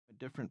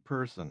different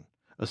person,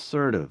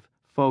 assertive,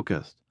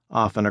 focused,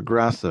 often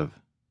aggressive.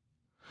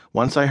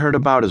 Once I heard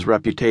about his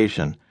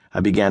reputation,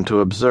 I began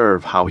to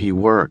observe how he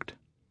worked.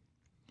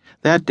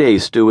 That day,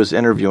 Stu was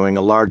interviewing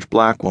a large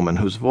black woman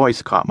whose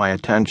voice caught my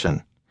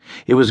attention.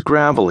 It was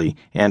gravelly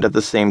and at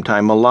the same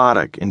time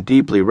melodic and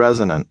deeply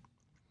resonant.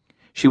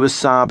 She was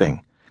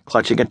sobbing,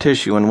 clutching a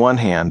tissue in one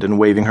hand and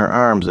waving her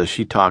arms as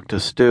she talked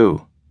to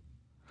Stu.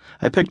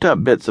 I picked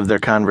up bits of their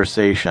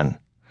conversation.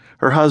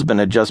 Her husband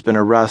had just been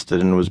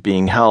arrested and was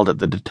being held at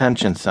the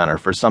detention center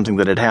for something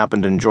that had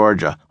happened in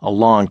Georgia a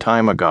long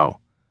time ago.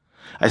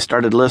 I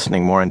started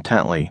listening more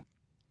intently.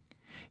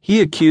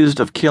 "He accused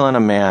of killing a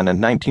man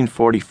in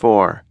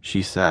 1944,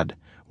 she said,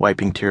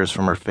 wiping tears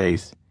from her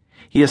face.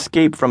 He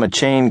escaped from a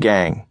chain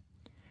gang.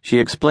 She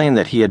explained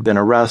that he had been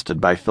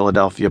arrested by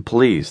Philadelphia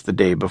police the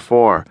day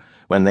before,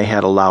 when they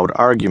had a loud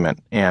argument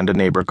and a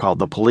neighbor called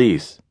the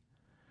police.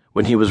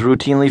 When he was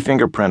routinely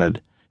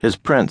fingerprinted, his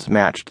prints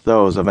matched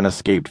those of an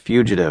escaped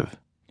fugitive."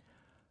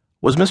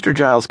 "Was Mr.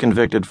 Giles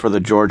convicted for the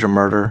Georgia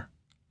murder?"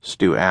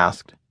 Stu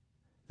asked.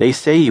 "They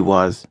say he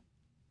was."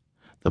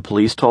 "The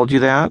police told you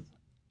that?"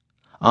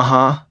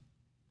 "Uh-huh."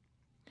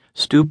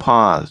 Stu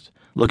paused,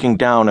 looking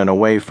down and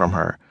away from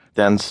her,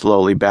 then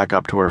slowly back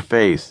up to her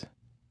face.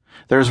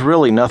 "There's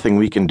really nothing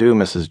we can do,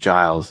 Mrs.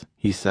 Giles,"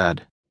 he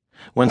said.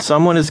 "When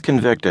someone is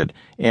convicted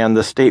and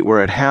the state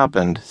where it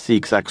happened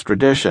seeks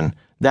extradition,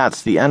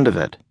 that's the end of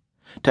it.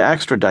 To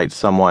extradite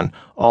someone,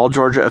 all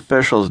Georgia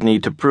officials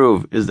need to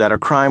prove is that a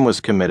crime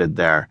was committed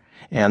there,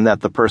 and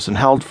that the person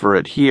held for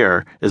it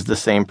here is the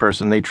same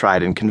person they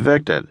tried and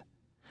convicted.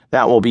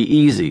 That will be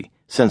easy,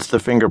 since the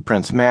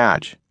fingerprints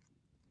match."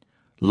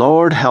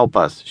 "Lord help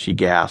us," she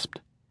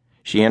gasped.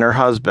 She and her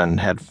husband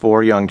had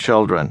 4 young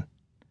children.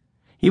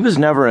 "He was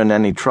never in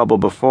any trouble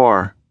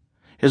before.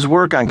 His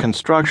work on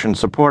construction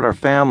support our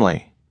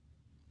family."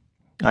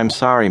 "I'm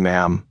sorry,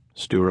 ma'am,"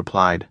 Stu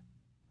replied.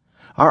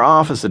 "Our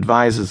office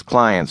advises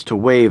clients to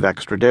waive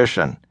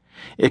extradition.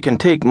 It can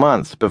take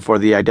months before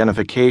the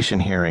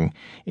identification hearing,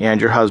 and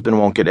your husband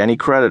won't get any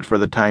credit for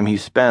the time he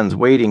spends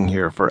waiting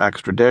here for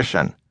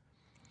extradition.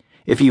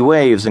 If he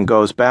waives and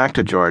goes back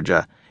to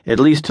Georgia, at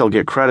least he'll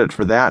get credit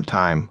for that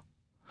time.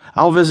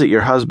 I'll visit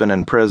your husband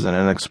in prison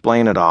and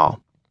explain it all."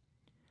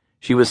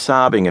 She was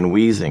sobbing and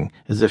wheezing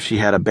as if she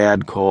had a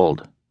bad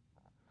cold.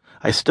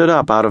 I stood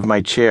up out of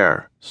my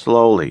chair,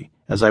 slowly,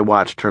 as I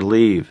watched her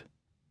leave.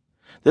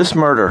 This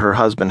murder her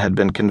husband had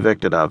been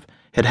convicted of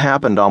had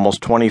happened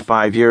almost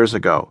 25 years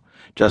ago,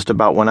 just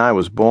about when I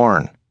was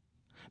born.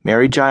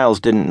 Mary Giles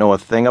didn't know a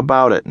thing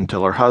about it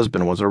until her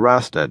husband was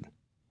arrested.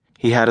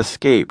 He had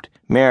escaped,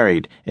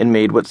 married, and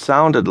made what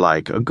sounded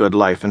like a good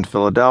life in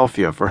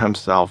Philadelphia for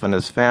himself and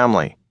his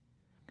family.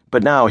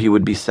 But now he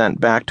would be sent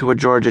back to a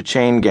Georgia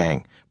chain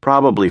gang,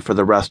 probably for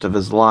the rest of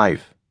his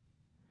life.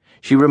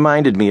 She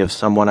reminded me of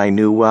someone I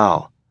knew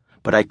well,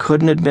 but I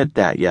couldn't admit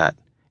that yet,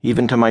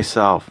 even to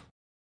myself.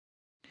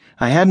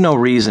 I had no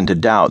reason to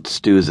doubt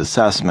Stu's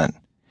assessment.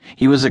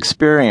 He was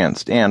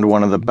experienced and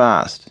one of the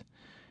best.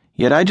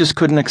 Yet I just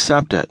couldn't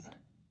accept it.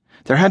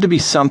 There had to be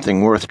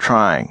something worth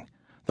trying,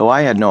 though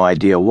I had no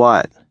idea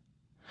what.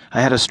 I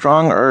had a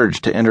strong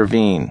urge to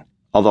intervene,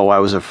 although I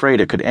was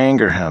afraid it could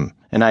anger him,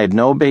 and I had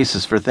no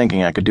basis for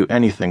thinking I could do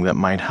anything that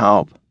might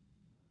help.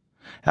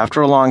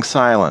 After a long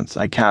silence,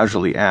 I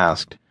casually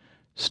asked,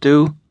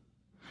 "Stu,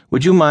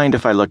 would you mind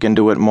if I look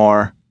into it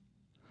more?"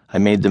 I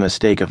made the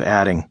mistake of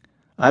adding,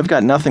 "I've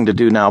got nothing to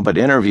do now but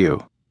interview."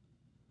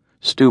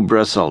 Stu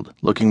bristled,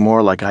 looking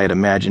more like I had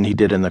imagined he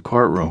did in the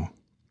courtroom.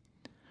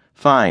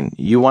 "Fine,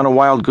 you want a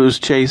wild goose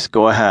chase?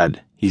 Go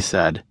ahead," he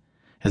said,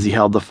 as he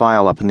held the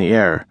file up in the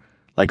air,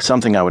 like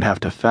something I would have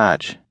to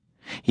fetch.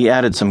 He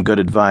added some good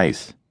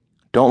advice.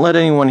 "Don't let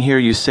anyone hear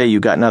you say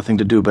you got nothing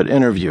to do but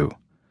interview.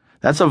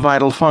 That's a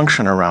vital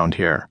function around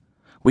here.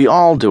 We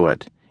all do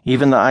it,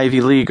 even the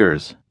Ivy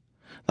Leaguers."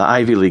 The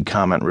Ivy League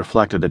comment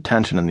reflected a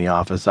tension in the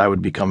office I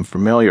would become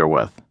familiar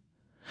with.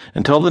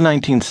 Until the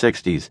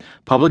 1960s,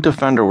 public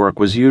defender work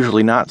was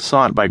usually not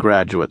sought by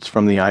graduates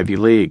from the Ivy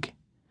League.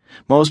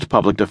 Most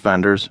public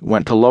defenders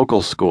went to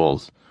local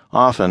schools,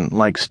 often,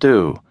 like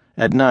Stu,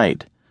 at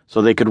night,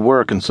 so they could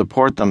work and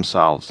support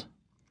themselves.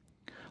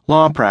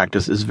 Law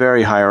practice is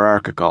very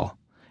hierarchical,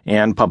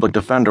 and public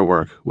defender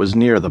work was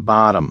near the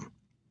bottom.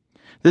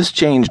 This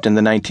changed in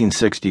the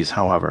 1960s,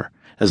 however,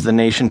 as the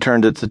nation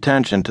turned its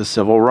attention to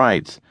civil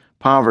rights,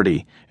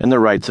 poverty, and the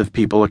rights of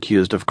people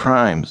accused of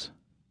crimes.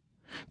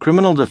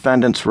 Criminal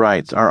defendants'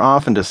 rights are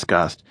often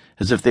discussed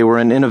as if they were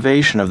an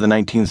innovation of the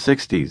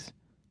 1960s,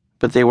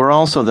 but they were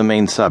also the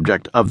main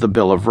subject of the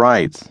Bill of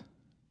Rights.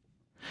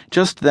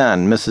 Just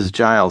then, Mrs.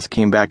 Giles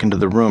came back into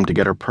the room to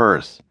get her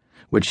purse,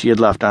 which she had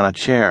left on a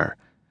chair,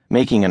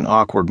 making an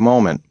awkward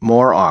moment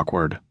more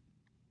awkward.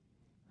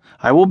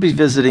 "I will be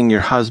visiting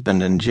your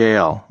husband in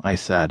jail," I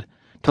said,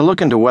 "to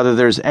look into whether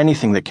there's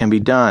anything that can be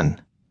done."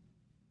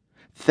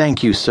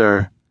 "Thank you,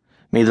 sir.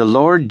 May the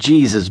Lord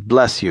Jesus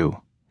bless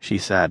you," she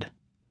said.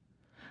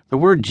 The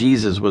word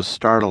Jesus was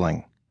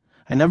startling.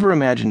 I never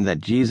imagined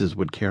that Jesus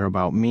would care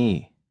about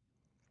me.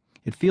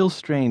 It feels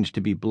strange to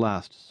be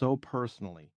blessed so personally.